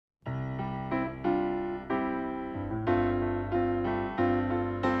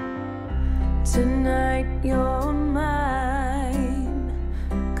Tonight you're mine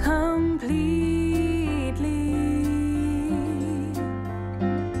completely.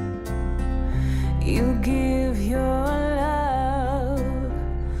 You give your love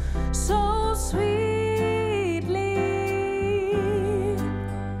so sweetly.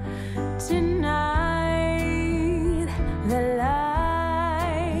 Tonight the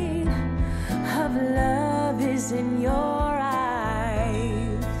light of love is in your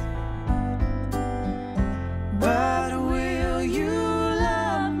eyes. But will you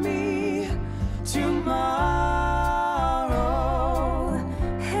love me tomorrow?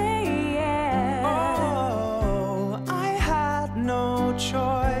 Hey, yeah. Oh, I had no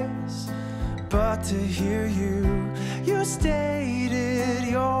choice but to hear you. You stated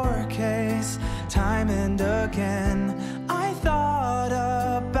your case time and again. I thought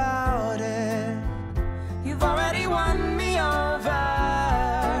about it. You've already won me over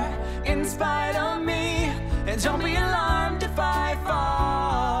in spite of me. And don't be alarmed if I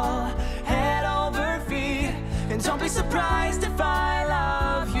fall head over feet. And don't be surprised if I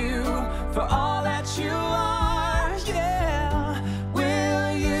love you for all that you are. Yeah.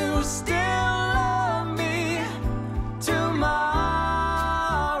 Will you still love me tomorrow?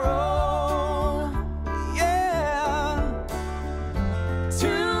 Yeah.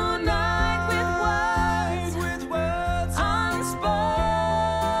 Tonight with words unspoken.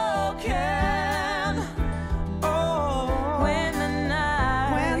 When the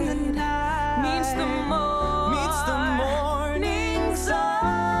night meets the morning sun.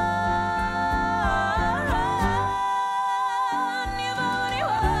 You've already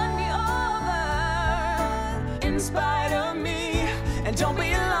won me over in spite of me. And don't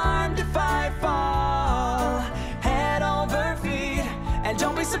be alarmed if I fall head over feet. And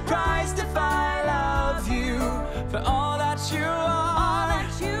don't be surprised if I love you for all that you are.